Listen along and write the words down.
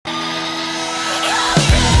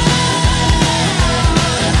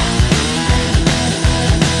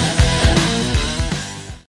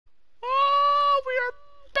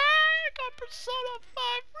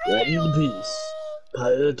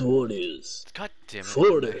territories. God damn it.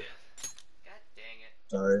 40. God dang it.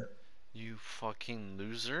 Sorry. You fucking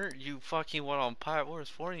loser. You fucking went on Pirate Wars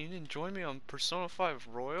 4 and you didn't join me on Persona 5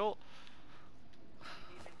 Royal?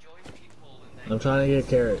 I'm trying to get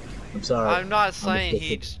Carrot. I'm sorry. I'm not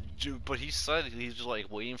saying but he said he's just like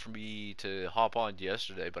waiting for me to hop on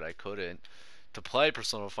yesterday, but I couldn't. To play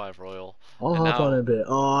Persona 5 Royal. I'll And hop now, on in a bit.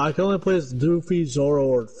 I can only play as Doofy, Zoro,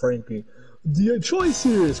 or Frankie. The choice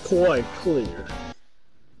here is quite clear.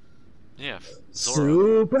 yeah,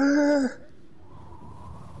 Zoro. Super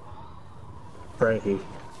Frankie.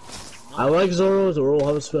 I like Zoro. Zoro will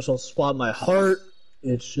have a special spot in my heart.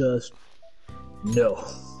 It's just no.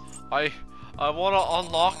 I want to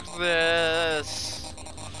unlock this.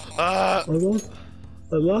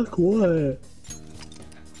 Unlock what?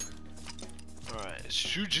 Alright,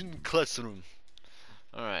 Shujin Classroom.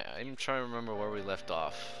 Alright, I'm trying to remember where we left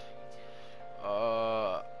off.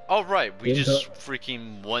 Oh right, we just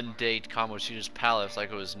freaking one day Kamoshida's palace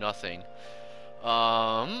like it was nothing.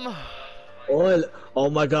 Oh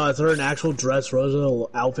my god, is there an actual Dressrosa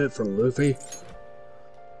outfit for Luffy?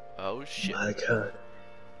 Oh shit. My god.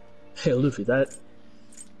 Hey Luffy, that...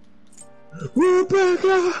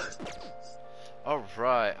 Rebecca!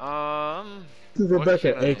 Alright,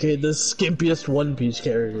 Rebecca, aka the skimpiest One Piece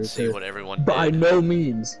character. Let's see what everyone did. By no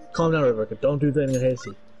means. Calm down, Rebecca. Don't do anything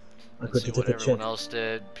hasty. Let's see what everyone else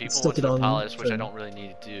did. People went to the palace, which I don't really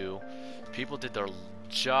need to do. People did their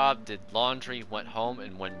job, did laundry, went home,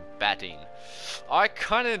 and went batting. I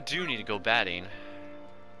kind of do need to go batting.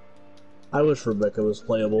 I wish Rebecca was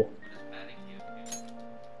playable.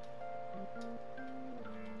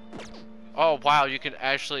 Oh wow, you can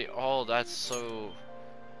actually. Oh, that's so.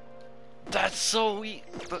 That's so.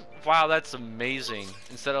 Wow, that's amazing.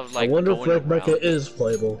 Instead of like. I wonder if Rebecca around. is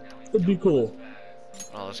playable. It'd be cool.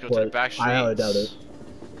 Oh, let's go to the back streets. I highly doubt it.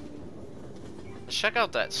 Check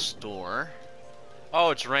out that store.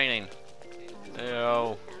 Oh, it's raining.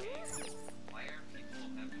 Yo.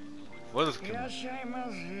 What is?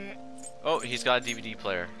 Oh, he's got a DVD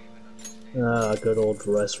player. Ah, good old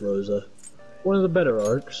Dressrosa. One of the better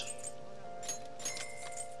arcs.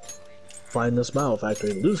 Find the Smile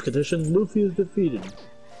Factory. Lose condition. Luffy is defeated.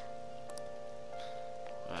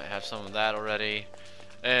 I have some of that already.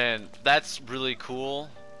 And that's really cool.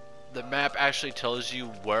 The map actually tells you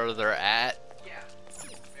where they're at.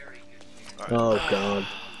 Right. Oh god.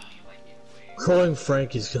 Calling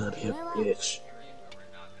Frankie's gonna be a bitch.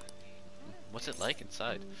 What's it like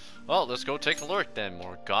inside? Well, let's go take a look then,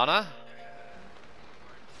 Morgana.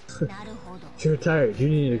 You're tired. You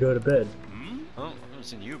need to go to bed. Oh, I haven't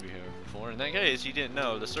seen you be here before. In that case, you didn't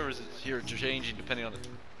know. The services here are changing depending on the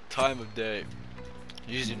time of day.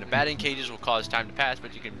 Using the batting cages will cause time to pass,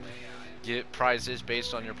 but you can get prizes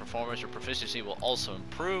based on your performance. Your proficiency will also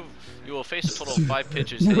improve. You will face a total of 5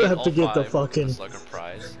 pitches. You have all to get the 5 fucking slugger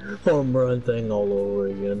prize. home run thing all over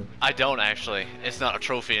again. I don't actually. It's not a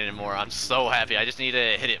trophy anymore. I'm so happy. I just need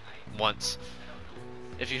to hit it once.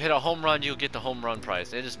 If you hit a home run, you'll get the home run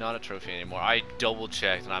prize. It is not a trophy anymore. I double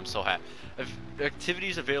checked and I'm so happy.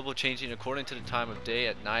 Activities available changing according to the time of day.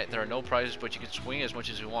 At night there are no prizes, but you can swing as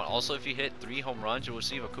much as you want. Also, if you hit 3 home runs, you'll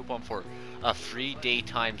receive a coupon for a free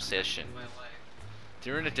daytime session.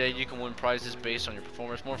 During the day you can win prizes based on your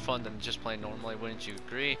performance. More fun than just playing normally, wouldn't you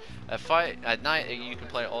agree? At night you can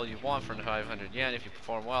play all you want for 500 yen. If you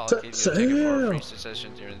perform well, I'll give you a ticket for a free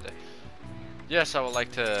session during the day. Yes, I would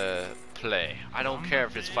like to play. I don't care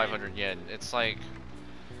if it's 500 yen. It's like,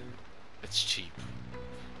 it's cheap.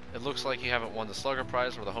 It looks like you haven't won the slugger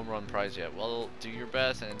prize or the home run prize yet. Well, do your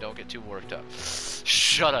best and don't get too worked up.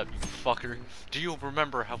 Shut up, you fucker. Do you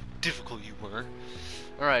remember how difficult you were?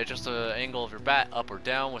 Alright, just the angle of your bat, up or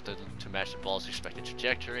down, to match the ball's expected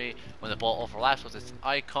trajectory. When the ball overlaps with its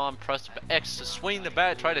icon, press X to swing the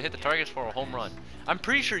bat, try to hit the targets for a home run. I'm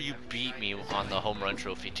pretty sure you beat me on the home run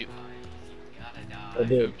trophy too. I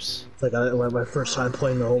did. Oops. It's like my first time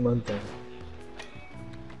playing the home run thing.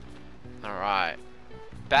 Alright.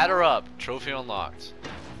 Batter up. Trophy unlocked.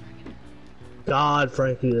 God,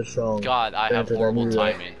 Frankie is strong. God, I have horrible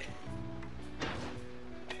timing.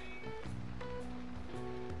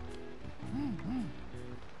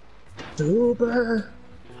 Super.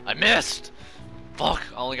 I missed! Fuck,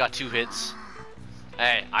 I only got 2 hits.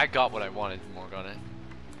 Hey, I got what I wanted, Morgana.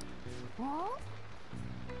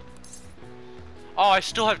 Oh, I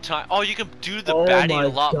still have time. Oh, you can do the batting a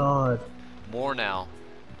lot more now.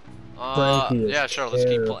 Yeah, sure, let's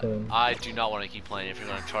keep playing. I do not want to keep playing if you're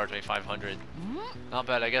going to charge me 500. Not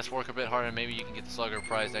bad, I guess work a bit harder and maybe you can get the slugger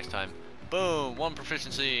prize next time. Boom, 1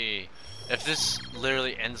 proficiency. If this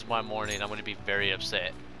literally ends my morning, I'm going to be very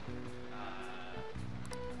upset.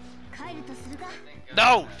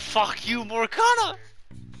 No! Fuck you, Morgana!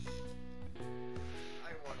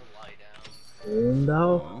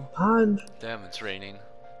 No, punch. Damn, it's raining.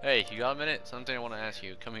 Hey, you got a minute? Something I want to ask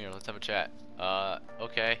you. Come here, let's have a chat.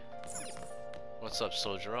 Okay. What's up,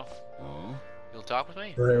 Sojiro? You'll talk with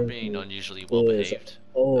me? You're being unusually well behaved.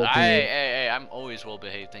 Hey, I'm always well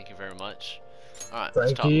behaved, thank you very much. Alright,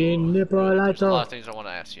 let's talk. There's a lot of things I want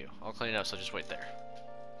to ask you. I'll clean it up, so just wait there.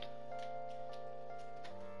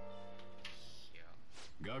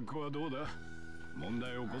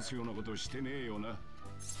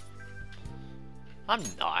 I'm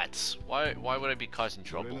not. Why would I be causing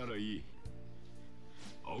trouble?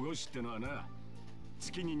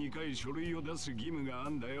 月に2回書類を出す義務があ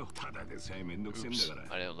んだよ。ただでさえめんどくせんだ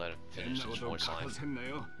から。変なことを書かせんな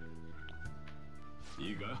よ。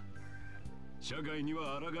いいか？社会に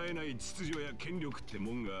は抗えない秩序や権力って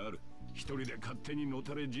もんがある。一人で勝手にの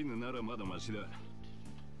たれ死ぬならまだマシだ。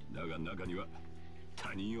だが中には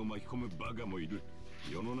他人を巻き込むバカもいる。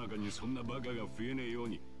世の中にそんなバカが増えねえよう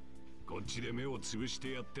に、こっちで目をつぶし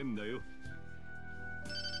てやってんだよ。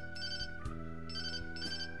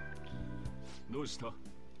どうした？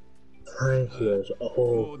 Frankie is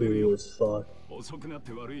old as fuck.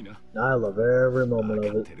 I love every moment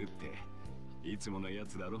of it.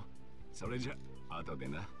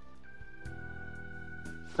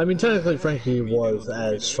 I mean, technically Frankie was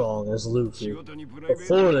as strong as Luffy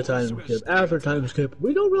before the time skip. After time skip,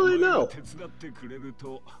 we don't really know.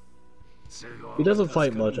 He doesn't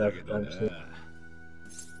fight much after time skip.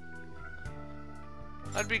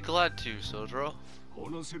 I'd be glad to, Sojiro.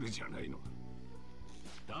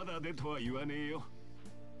 ただでとは言わねえよ。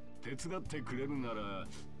手伝ってくれるなら、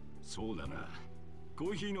そうだな。コ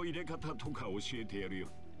ーヒーの入れ方とか教えてやるよ。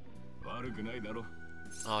悪くないだろ。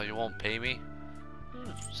Oh, you won't pay me?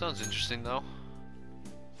 Sounds interesting though.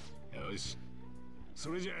 よし。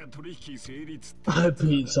それじゃあ取引成立。I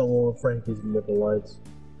beat someone with Frankie's nipple lights.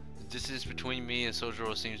 Distance between me and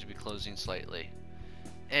Sojiro seems to be closing slightly.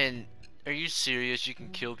 And are you serious? You can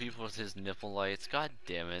kill people with his nipple lights? God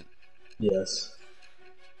damn it. Yes.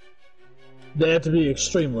 They have to be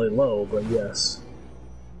extremely low, but yes.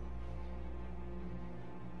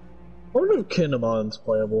 I wonder if Kindemon's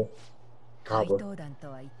playable. Probably.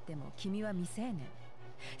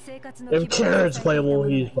 If Karen's playable,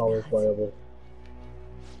 he's probably playable.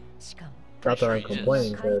 Not that I'm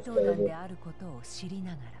complaining, Karen's playable.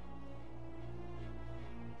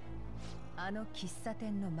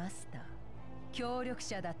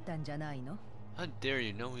 How dare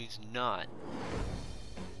you? No, he's not.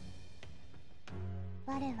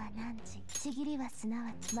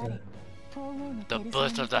 The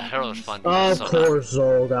birth of the Herald Fund. Of course,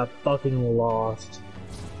 Zoro got fucking lost.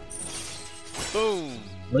 Boom.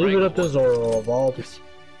 Leave it up to Zoro of all people.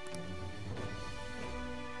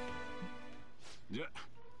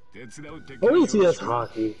 At least he has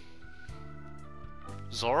hockey.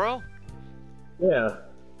 Zoro? Yeah.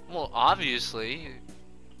 Well, obviously.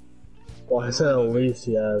 Well, I said at least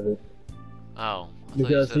he has it. Oh.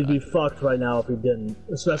 Because he'd be fucked right now if he didn't,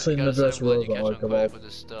 especially in the Dressrosa arc of all. With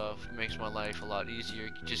this stuff makes my life a lot easier.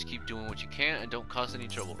 You just keep doing what you can and don't cause any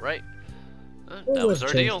trouble, right? That was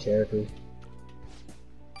our deal.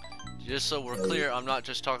 Just so we're clear, I'm not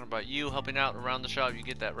just talking about you helping out around the shop. You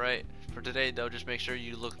get that right. For today, though, just make sure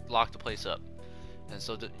you lock the place up,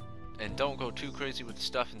 and don't go too crazy with the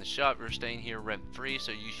stuff in the shop. We're staying here rent free,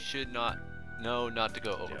 so you should not to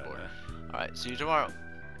go overboard. All right, see you tomorrow.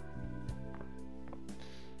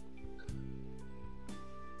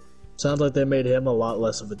 Sounds like they made him a lot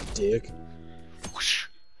less of a dick.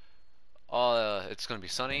 It's gonna be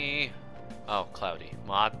sunny. Oh, cloudy.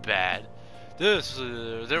 My bad. There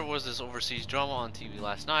was this overseas drama on TV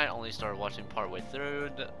last night. I only started watching partway through,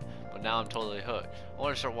 but now I'm totally hooked. I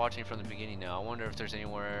want to start watching from the beginning now. I wonder if there's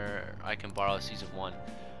anywhere I can borrow season 1.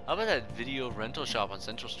 How about that video rental shop on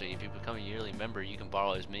Central Street? If you become a yearly member, you can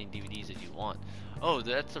borrow as many DVDs as you want. Oh,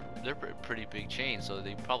 they're a pretty big chain, so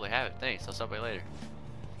they probably have it. Thanks. I'll stop by later.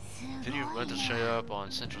 Video rental shop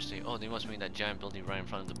on Central Street. Oh, they must mean that giant building right in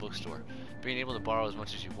front of the bookstore. Being able to borrow as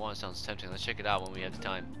much as you want sounds tempting. Let's check it out when we have the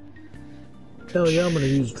time. Hell yeah, I'm gonna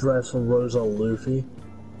use Dressrosa Luffy.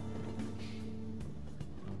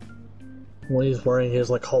 When he's wearing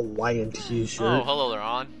his like Hawaiian t-shirt. Oh, hello there,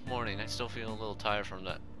 On. Morning. I still feel a little tired from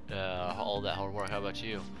that all that hard work. How about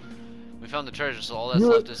you? We found the treasure, so all that's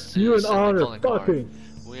left is to send the calling card.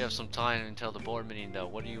 We have some time until the board meeting, though.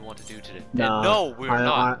 What do you want to do today? Nah, no, we're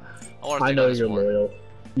not. I know you're loyal.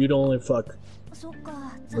 You'd only fuck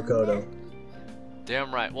Makoto.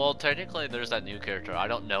 Damn right. Well, technically, there's that new character. I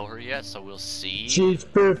don't know her yet, so we'll see. She's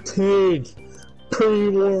 15.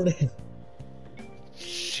 Pre-warning.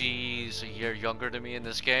 she's a year younger than me in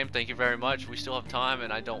this game. Thank you very much. We still have time,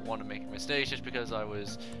 and I don't want to make mistakes just because I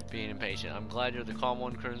was being impatient. I'm glad you're the calm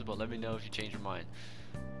one, Crimson, but let me know if you change your mind.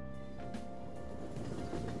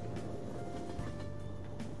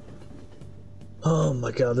 Oh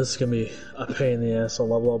my god, this is gonna be a pain in the ass to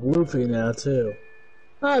level up Luffy now, too.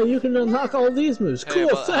 Oh, you can unlock all these moves. Hey,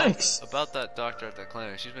 cool, thanks! About that doctor at the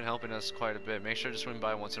clinic, she's been helping us quite a bit. Make sure to swing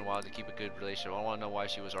by once in a while to keep a good relationship. I want to know why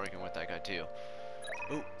she was arguing with that guy, too.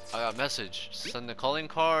 Ooh, I got a message. Send the calling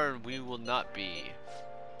card. We will not be.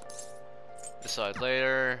 Decide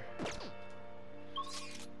later.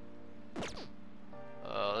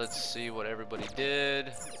 Let's see what everybody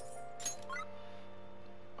did.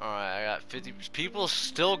 Alright, I got 50 people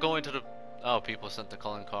still going to the... Oh, people sent the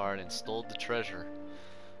calling card and stole the treasure.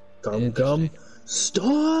 Gum Gum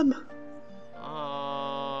Storm!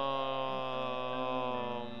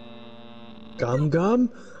 Gum Gum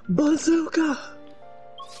Bazooka!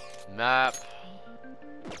 Map.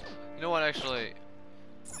 You know what, actually?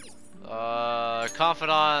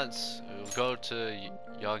 Confidants. We'll go to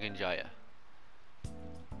Yagin Jaya.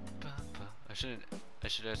 I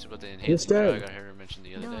should ask about the enhanced drug I heard her mention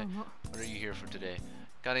the other day. What are you here for today?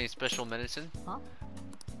 Got any special medicine? Huh?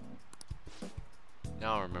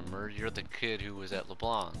 Now I remember, you're the kid who was at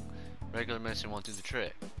LeBlanc. Regular medicine won't do the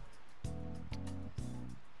trick.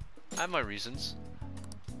 I have my reasons.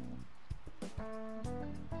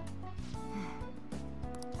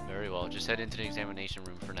 Very well, just head into the examination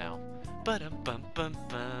room for now. That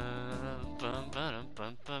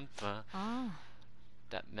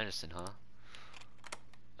medicine, huh?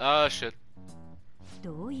 Oh shit.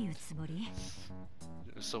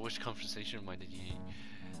 So which conversation of mine did you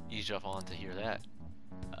eavesdrop on to hear that?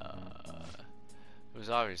 It was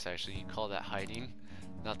obvious actually. You call that hiding?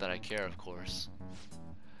 Not that I care, of course.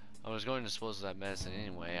 I was going to dispose of that medicine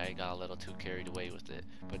anyway. I got a little too carried away with it.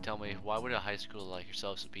 But tell me, why would a high schooler like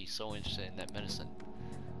yourselves be so interested in that medicine?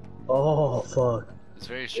 Oh fuck. It's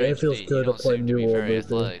very strange. It feels indeed. good You don't to play seem to be very New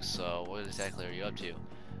athletic, so what exactly are you up to?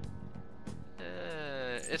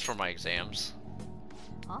 It's for my exams.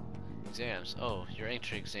 Huh? Exams. Oh, your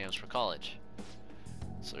entry exams for college.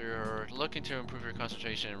 So you're looking to improve your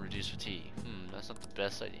concentration and reduce fatigue. That's not the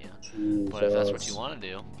best idea. Jesus. But if that's what you want to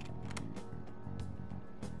do.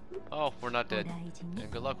 Oh, we're not dead.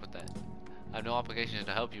 And good luck with that. I have no obligation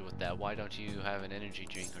to help you with that. Why don't you have an energy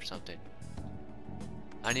drink or something?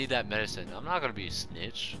 I need that medicine. I'm not gonna be a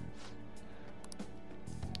snitch.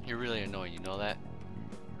 You're really annoying, you know that?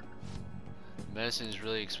 Medicine is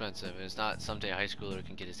really expensive, and it's not something a high schooler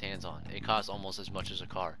can get his hands on. It costs almost as much as a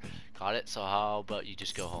car. Got it? So how about you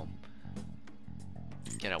just go home?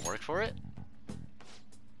 Can I work for it?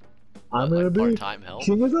 I'm gonna be part-time help?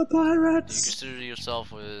 king of the pirates! You consider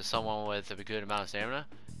yourself with someone with a good amount of stamina?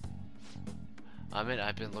 I mean,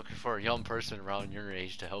 I've been looking for a young person around your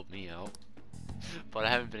age to help me out. But I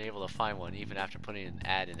haven't been able to find one, even after putting an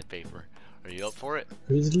ad in the paper. Are you up for it?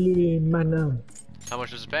 How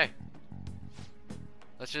much does it pay?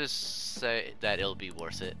 Let's just say that it'll be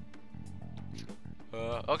worth it.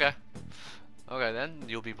 Okay. Okay then,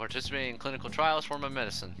 you'll be participating in clinical trials for my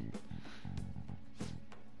medicine.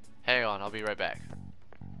 Hang on, I'll be right back.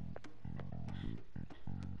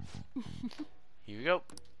 Here we go.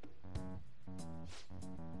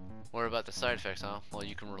 What about the side effects, huh? Well,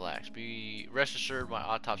 you can relax. Rest assured, my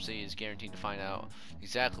autopsy is guaranteed to find out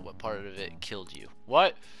exactly what part of it killed you.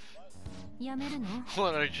 What?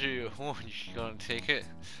 What are you? Oh, you gonna take it?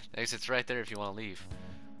 The exit's right there if you want to leave.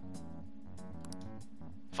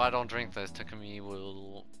 If I don't drink this, Takumi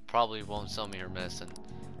probably won't sell me her medicine.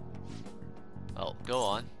 Oh, go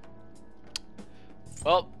on.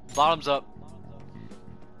 Well, bottoms up.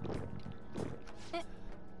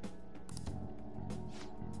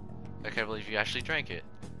 I can't believe you actually drank it.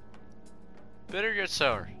 Bitter yet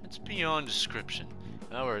sour. It's beyond description.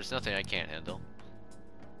 In other words, nothing I can't handle.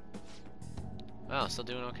 Wow, still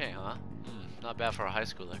doing okay, huh? Not bad for a high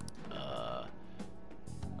schooler.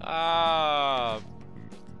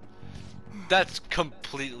 That's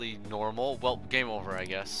completely normal. Well, game over, I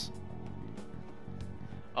guess.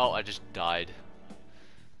 Oh, I just died.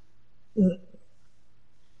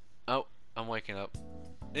 Oh, I'm waking up.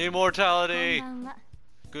 Immortality!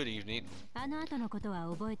 Good evening.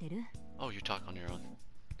 Oh, you talk on your own.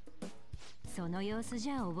 その様子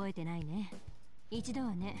じゃ覚えてないね。一度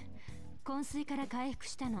はね、昏睡から回復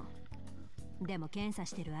したの。でも検査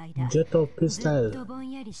してる間、ずっとぼ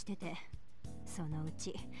んやりしてて、そのう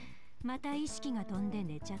ちまた意識が飛んで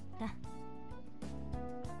寝ちゃった。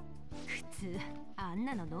普通あん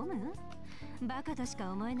なの飲む？バカとしか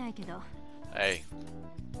思えないけど。Hey,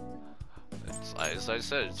 As I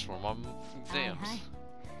said, it's for my exams.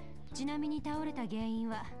 ちなみに倒れた原因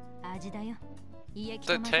は味だよ。胃液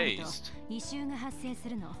と混ざると異臭が発生す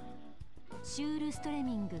るの。シュールストレ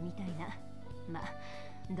ミングみたいな。まあ、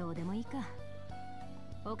どうでもいいか。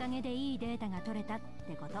おかげでいいデータが取れたっ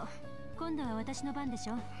てこと。今度は私の番でし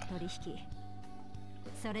ょ、取引。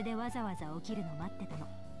それでわざわざ起きるの待ってたの。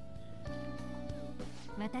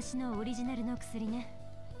私のオリジナルの薬ね。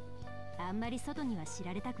あんまり外には知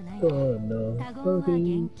られたくないの。多言は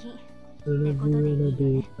厳禁ってことでいいよ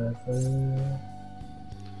ね。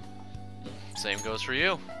Same goes for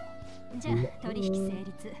you. じゃあ取引成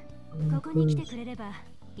立。ここに来てくれれば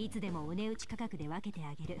いつでもお値打ち価格で分けて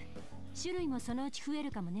あげる。種類もそのうち増え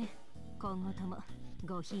るかもね。今後とも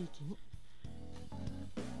ごひいきに。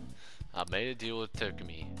I made a deal with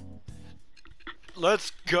Tekumi.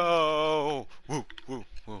 Let's go! Woo, woo,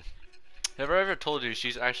 woo. Have I ever told you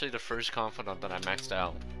she's actually the first confidant that I maxed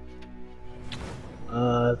out?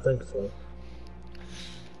 I think so.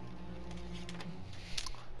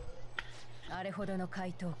 あれほどの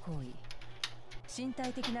怪盗行為、身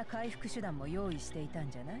体的な回復手段も用意していた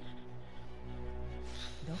んじゃない？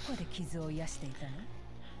どこで傷を癒していた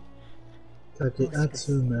の？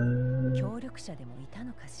協力者でもいた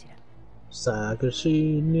のかしら。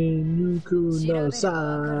Sakashi ni Nuku no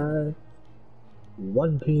Sai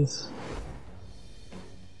One Piece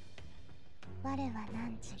我は汝、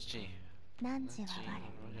汝は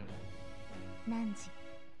我。汝、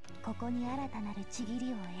ここに新たなるちぎ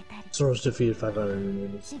りを得たり。Source defeated 500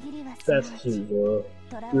 enemies. ちぎりは That's cute, bro.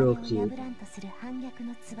 囚われ Real を cute. 破らんとする反逆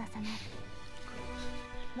の翼なり。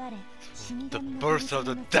The birth of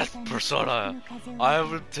the death persona. I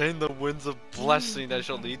have obtained the winds of blessing that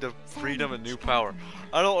shall lead to freedom and new power.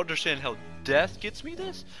 I don't understand how death gets me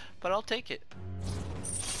this, but I'll take it.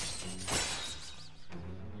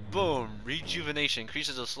 Boom. Rejuvenation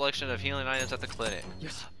increases the selection of healing items at the clinic.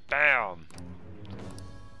 Bam.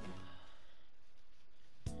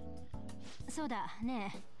 そうだ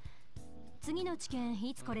ね。次の治験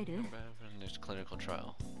いつ来れる？ Next clinical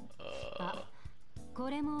trial. こ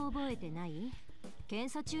れも覚えてない？検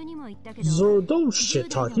査中にも言ったけど。So don't shit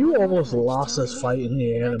talk. You almost lost this fight in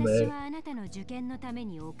the 私 anime. はあなたの受験のため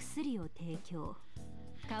にお薬を提供。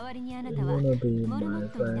代わりにあなたはモルモッ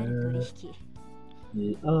トになる取引。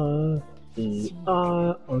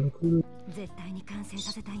絶対に完成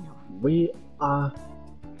させたいの。We are.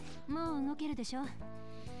 もう動けるでしょ。今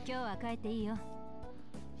日は帰っていいよ。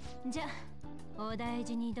じゃあお大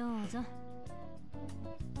事にどうぞ。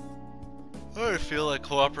I feel like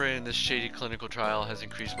cooperating in this shady clinical trial has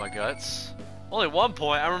increased my guts. Only 1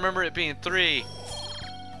 point. I remember it being 3.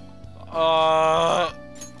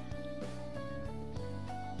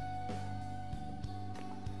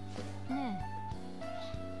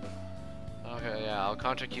 Okay, yeah, I'll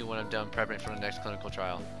contact you when I'm done prepping for the next clinical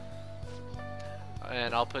trial.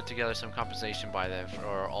 And I'll put together some compensation by then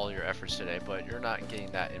for all your efforts today, but you're not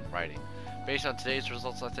getting that in writing. Based on today's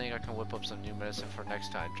results, I think I can whip up some new medicine for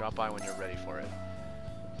next time. Drop by when you're ready for it.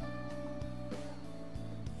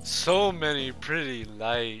 So many pretty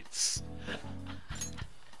lights.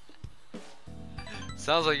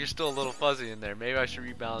 Sounds like you're still a little fuzzy in there. Maybe I should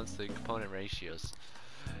rebalance the component ratios.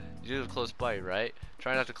 You live close by, right?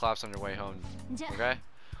 Try not to collapse on your way home, okay?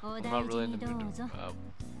 I'm not really in the mood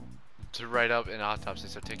to write up an autopsy,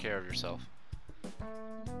 so take care of yourself.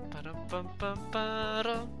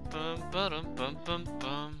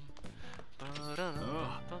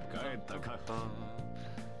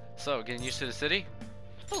 So, getting used to the city?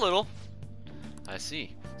 A little. I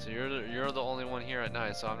see. So you're the only one here at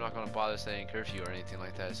night, so I'm not going to bother saying curfew or anything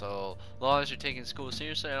like that. So long as you're taking school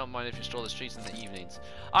seriously, I don't mind if you stroll the streets in the evenings.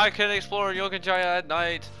 I can explore Yokonjaya at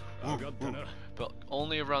night, but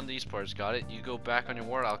only around these parts. Got it? You go back on your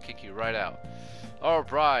word, I'll kick you right out. All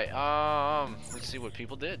right. Let's see what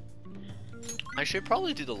people did. I should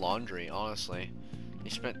probably do the laundry, honestly. You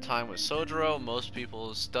spent time with Sojiro. Most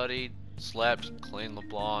people studied, slept, cleaned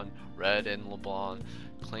LeBlanc, read in LeBlanc,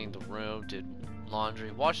 cleaned the room, did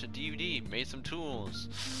laundry, watched a DVD, made some tools.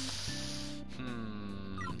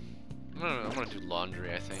 I'm gonna do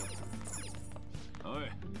laundry, I think.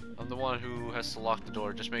 I'm the one who has to lock the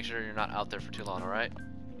door. Just make sure you're not out there for too long, alright?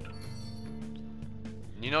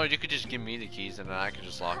 You know, you could just give me the keys and then I could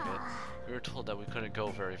just lock it. We were told that we couldn't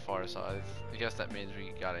go very far, so I guess that means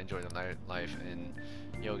we gotta enjoy the nightlife in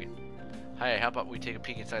Yogi. Hey, how about we take a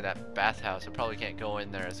peek inside that bathhouse? I probably can't go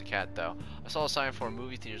in there as a cat, though. I saw a sign for a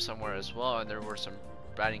movie theater somewhere as well, and there were some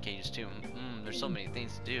batting cages, too. There's so many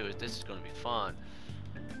things to do. This is going to be fun.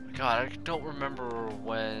 God, I don't remember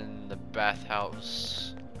when the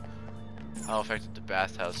bathhouse... how effective the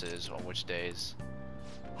bathhouse is on which days.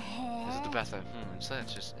 Is it the bathroom. Instead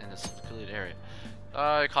it's just in a secluded area.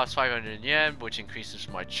 It costs 500 yen, which increases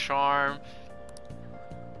my charm.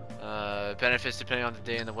 Benefits depending on the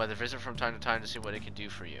day and the weather. Visit from time to time to see what it can do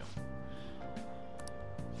for you.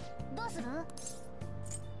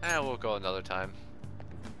 And we'll go another time.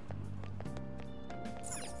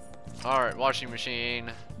 Alright, washing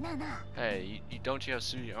machine. Hey, don't you have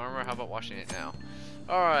suit armor? How about washing it now?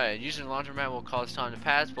 Alright, using the laundromat will cause time to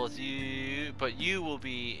pass, but you will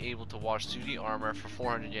be able to wash 2D armor for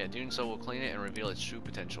 400 yen. Doing so will clean it and reveal its true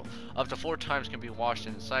potential. Up to 4 times can be washed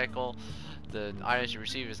in the cycle. The items you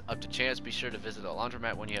receive is up to chance. Be sure to visit the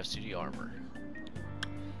laundromat when you have 2D armor.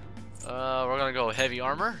 We're gonna go heavy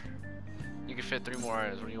armor. You can fit 3 more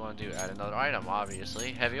items. What do you want to do? Add another item,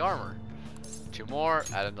 obviously. Heavy armor. 2 more,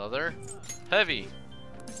 add another. Heavy.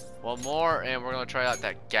 1 more, and we're gonna try out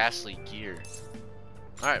that ghastly gear.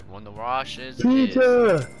 Alright, when the wash is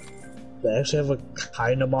Pika! They actually have a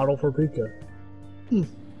kind of model for Pika.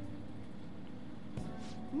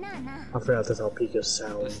 I forgot that's how Pika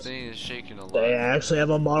sounds. This thing is shaking a lot. They actually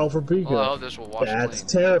have a model for Pika. Oh, I hope this will wash That's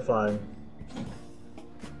clean. terrifying.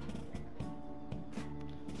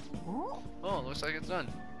 Oh, it looks like it's done.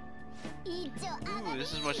 Ooh,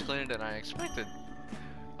 this is much cleaner than I expected.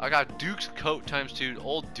 I got Duke's coat times 2,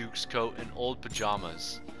 old Duke's coat, and old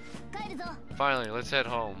pajamas. Finally, let's head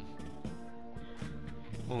home.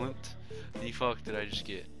 What the fuck did I just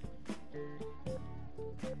get?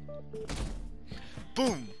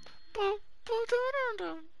 Boom!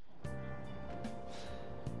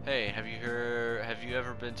 Hey, have you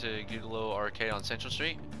ever been to Gigolo Arcade on Central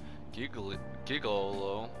Street?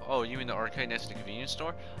 Gigolo? Oh, you mean the arcade next to the convenience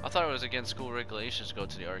store? I thought it was against school regulations to go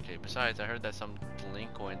to the arcade. Besides, I heard that some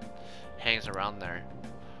delinquent hangs around there.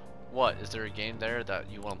 What, is there a game there that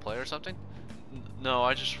you want to play or something? No,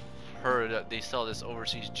 I just heard that they sell this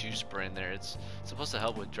overseas juice brand there. It's supposed to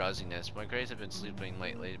help with drowsiness. My grades have been sleeping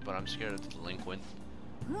lately, but I'm scared of the delinquent.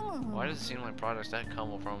 Why does it seem like products that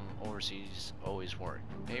come from overseas always work?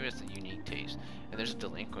 Maybe it's the unique taste. And there's a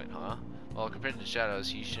delinquent, huh? Well, compared to the Shadows,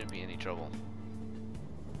 he shouldn't be in any trouble.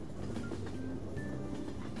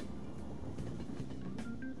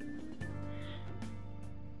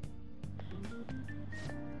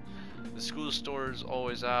 The school store is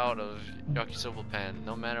always out of yakisoba pen,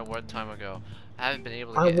 no matter what time I go. I haven't been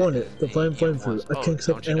able to get want it. The flame fruit. I can't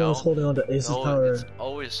accept anyone holding on to Ace's power. It's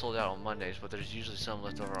always sold out on Mondays, but there's usually some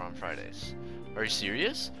left over on Fridays. Are you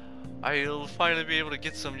serious? I'll finally be able to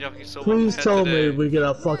get some yakisoba. Please tell me we get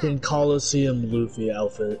a fucking Coliseum Luffy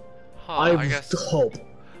outfit. Huh, I hope.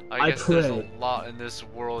 I guess pray. there's a lot in this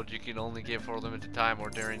world you can only get for a limited time or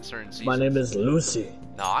during certain seasons. My name is Lucy.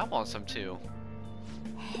 No, I want some too.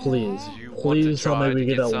 Please tell me we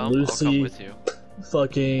get a Lucy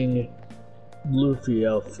fucking Luffy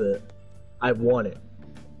outfit. I want it.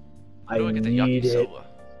 I need it.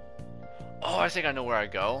 Oh, I think I know where I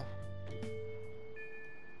go.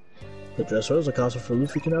 The dress rehearsal costume for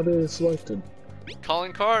Luffy cannot be selected.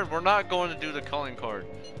 Calling card? We're not going to do the calling card.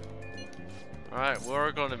 Alright,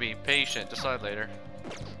 we're going to be patient. Decide later.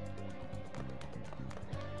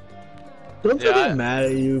 Don't they get mad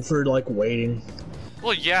at you for like waiting?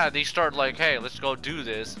 Well, yeah, they start like, hey, let's go do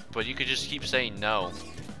this, but you could just keep saying no.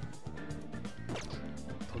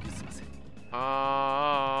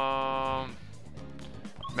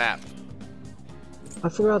 Map. I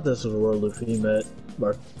forgot this was where Luffy met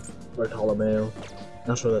Bartolomeo.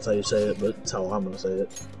 Not sure that's how you say it, but that's how I'm gonna say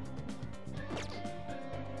it.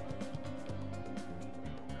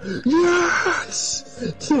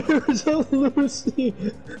 Yes! There's a Lucy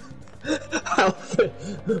outfit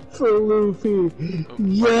for Luffy.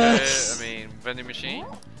 Yes! Okay, I mean, vending machine.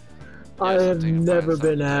 I have never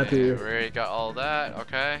been happier. We already got all that,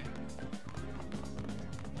 okay.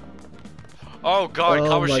 Oh god,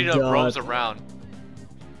 Kamoshida roams around.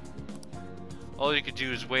 All you can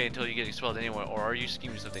do is wait until you get expelled anyway, or are you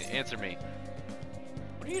scheming something? Answer me.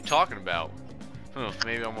 What are you talking about?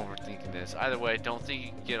 Maybe I'm overthinking this. Either way, don't think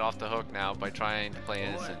you can get off the hook now by trying to play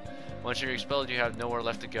innocent. Once you're expelled, you have nowhere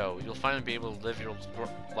left to go. You'll finally be able to live your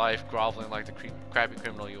life groveling like the crappy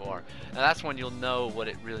criminal you are. And that's when you'll know what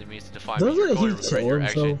it really means to define me. You're going to regret your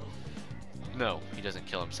action. No, he doesn't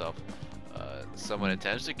kill himself. Someone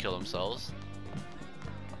attempts to kill themselves.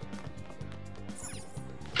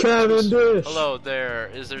 Cavendish! Hello there.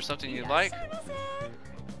 Is there something you'd like?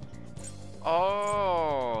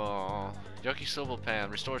 Oh, yakisoba pan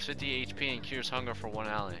restores 50 HP and cures hunger for 1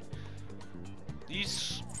 hour.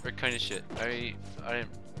 These are kind of shit. I didn't.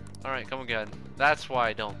 All right, come again. That's why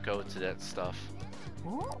I don't go to that stuff.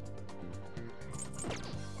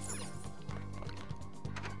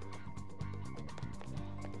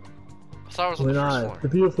 I thought I was on the first floor. The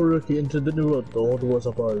beautiful rookie, entered the new world. The old was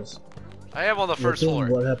a buzz. I am on the first floor.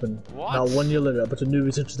 What happened? What? Now 1 year later, but the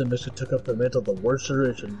newbies entered the mission took up the mantle of the worst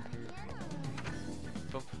generation.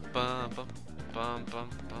 Bum, bum, bum, bum, bum,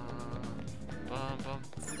 bum, bum.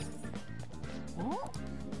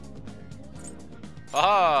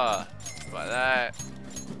 Ah! Buy that.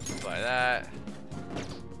 Buy that.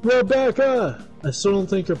 Rebecca! I still don't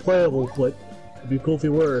think you're playable, but it'd be cool if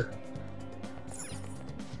you were.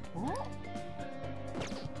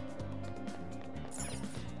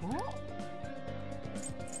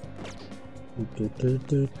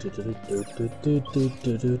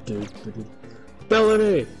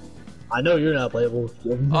 Bellamy! I know you're not playable.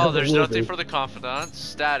 Oh, there's nothing for the confidant.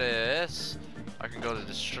 Status. I can go to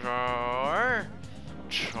destroy.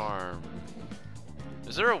 Charm.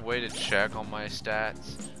 Is there a way to check on my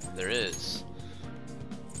stats? There is.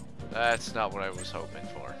 That's not what I was hoping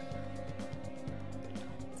for.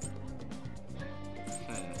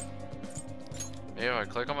 Maybe if I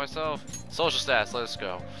click on myself. Social stats, let's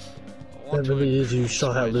go. Cavendish, you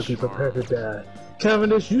saw how Luffy prepared to die.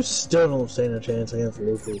 Cavendish, you still don't stand a chance against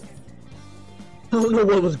Luffy. I don't know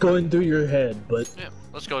what was going through your head, but... Yeah,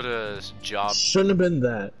 let's go to this job. Shouldn't have been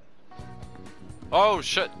that. Oh,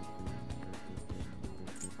 shit.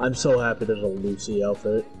 I'm so happy there's a Lucy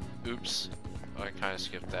outfit. Oops. Oh, I kind of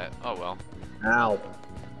skipped that. Oh, well. Ow.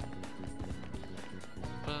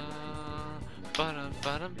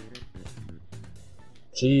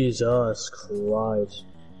 Jesus Christ.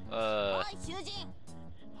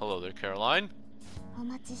 Hello there, Caroline.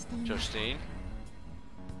 Justine.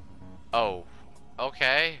 Oh,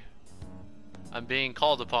 okay. I'm being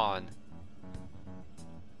called upon.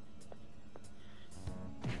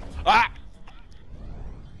 Ah!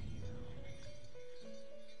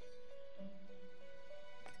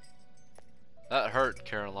 That hurt,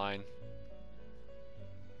 Caroline.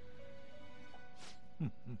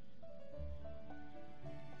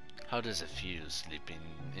 How does it feel slipping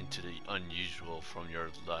into the unusual from your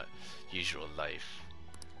usual life?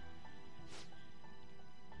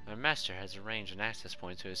 My master has arranged an access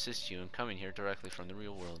point to assist you in coming here directly from the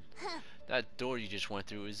real world. That door you just went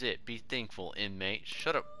through is it. Be thankful, inmate.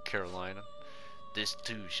 Shut up, Carolina. This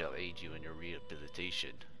too shall aid you in your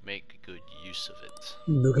rehabilitation. Make good use of it.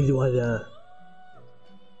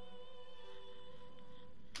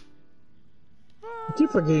 I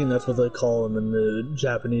keep forgetting that's what they call him in the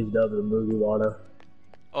Japanese dub of the Mugiwara.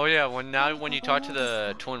 Oh yeah, when you talk to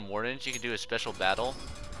the Twin Wardens, you can do a special battle.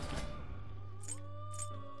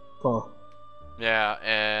 Huh. Yeah,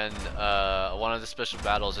 and one of the special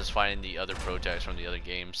battles is fighting the other protagonists from the other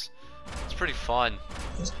games. It's pretty fun.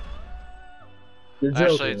 You're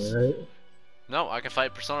joking, right? No, I can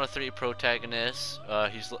fight Persona 3 protagonists. I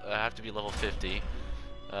have to be level 50.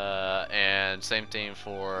 And same thing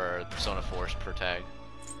for Persona 4's protag.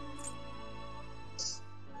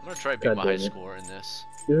 I'm gonna try to beat my high score in this.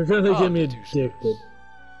 You're gonna get me addicted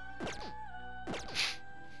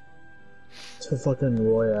to fucking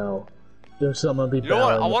Royale. There's something to be. You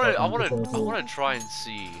know what? I wanna try and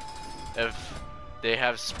see if they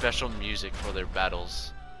have special music for their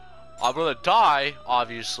battles. I'm gonna die,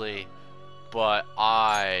 obviously, but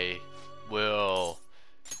I will.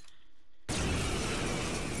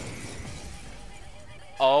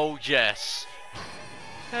 Oh yes.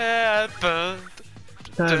 You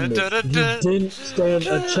didn't stand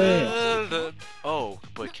a chance. Oh,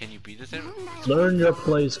 but can you beat it then? Learn your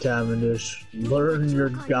place, Cavendish. Learn your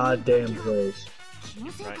goddamn place.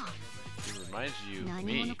 Right. It reminds you of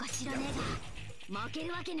me.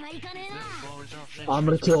 I'm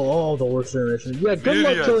gonna kill all the worst generations. Yeah, good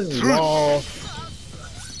luck killing Law.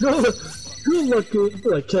 Good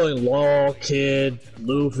luck killing Law, Kid,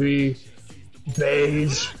 Luffy,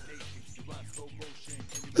 Beige.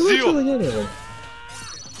 Good luck killing any of them.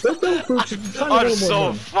 I'm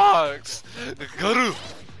so fucked. Garu.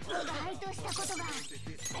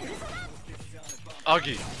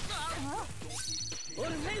 Agi.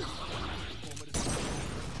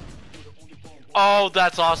 Oh,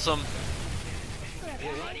 that's awesome.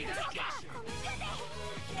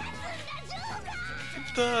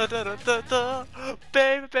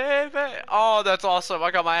 Baby, baby. Oh, that's awesome. I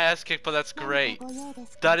got my ass kicked, but that's great.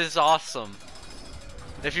 That is awesome.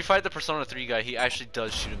 If you fight the Persona 3 guy, he actually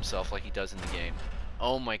does shoot himself like he does in the game.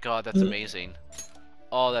 Oh my god, that's amazing.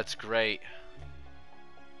 Oh, that's great.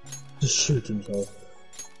 Just shoot himself.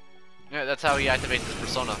 Yeah, that's how he activates his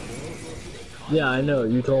Persona. Yeah, I know,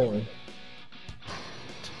 you told me.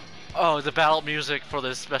 Oh, the battle music for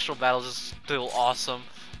the special battles is still awesome.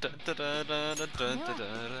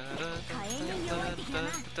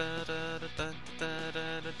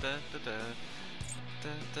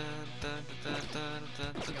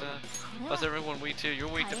 How's everyone weak to? You're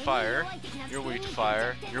weak to fire. You're weak to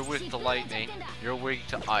fire. You're weak to lightning. You're weak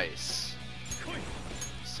to ice.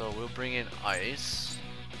 So we'll bring in ice.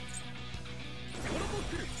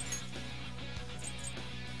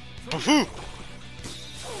 Bufoo!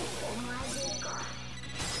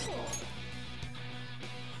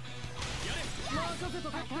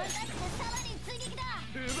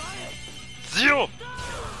 Zero!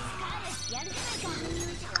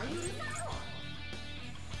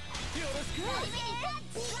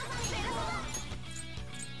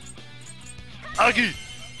 Agi!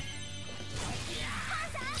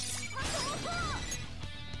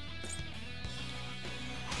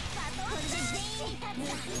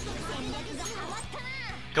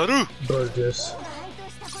 Garu! Burgess.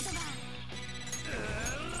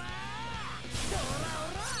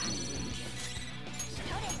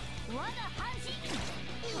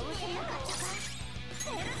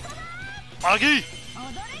 Agi!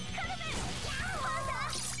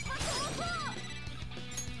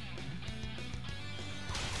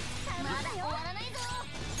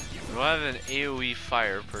 Do I have an AoE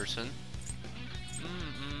fire person?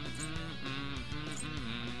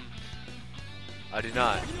 I do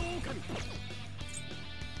not.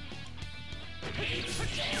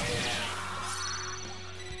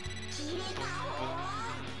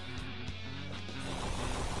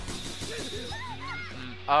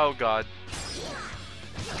 Oh god.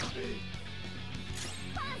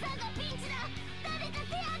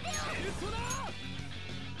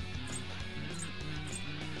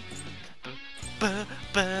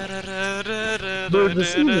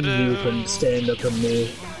 Burgess, even you can stand up to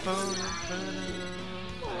me.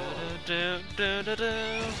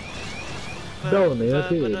 Bellamy,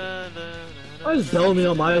 okay. Why is Bellamy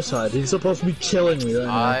on my side? He's supposed to be killing me right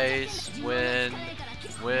now. Ice, wind,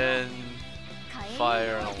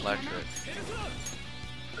 fire, and electric.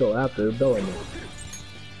 Go after Bellamy.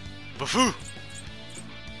 Bufoo!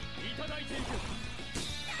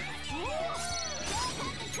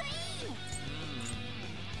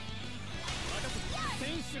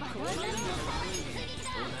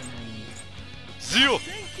 Zero!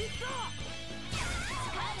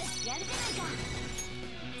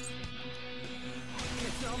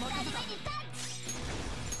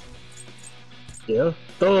 Yeah,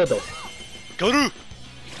 todo. Garu!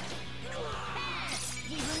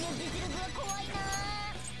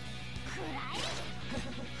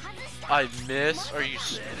 I miss? Are you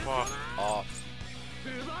fuck off?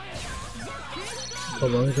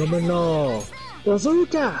 Come on, no.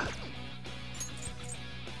 Bazooka!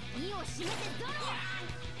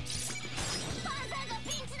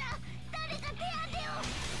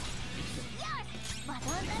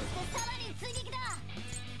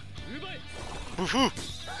 Woohoo!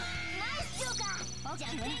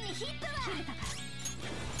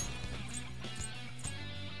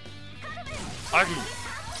 Agi!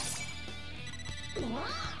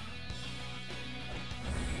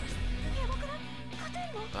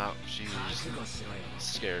 Oh, she's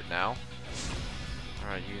scared now.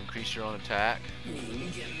 Alright, you increase your own attack.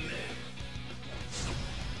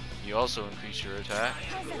 You also increase your attack.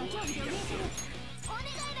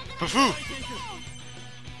 Foo-foo!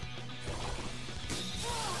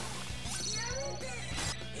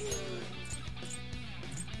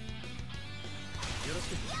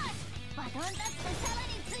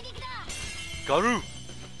 Garu!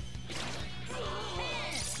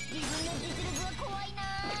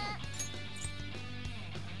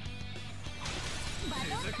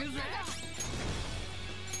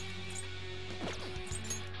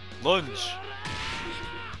 Lunge!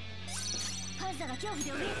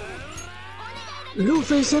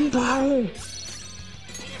 Luffy senpai!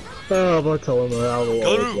 Oh, I'm gonna tell him out of the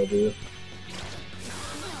wall, love you.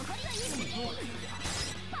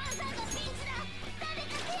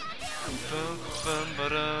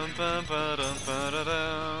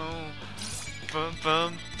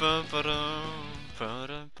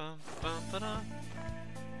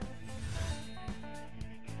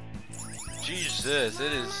 Jesus,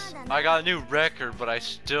 it is. I got a new record, but I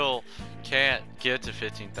still can't get to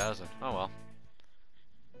 15,000. Oh well.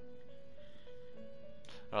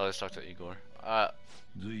 Oh, let's talk to Igor. Oh,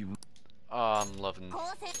 I love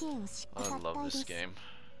this game.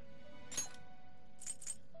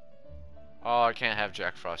 Oh, I can't have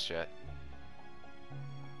Jack Frost yet.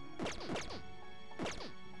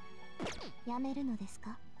 I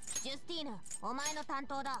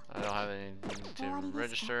don't have anything to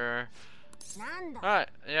register. Alright,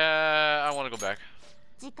 yeah, I want to go back.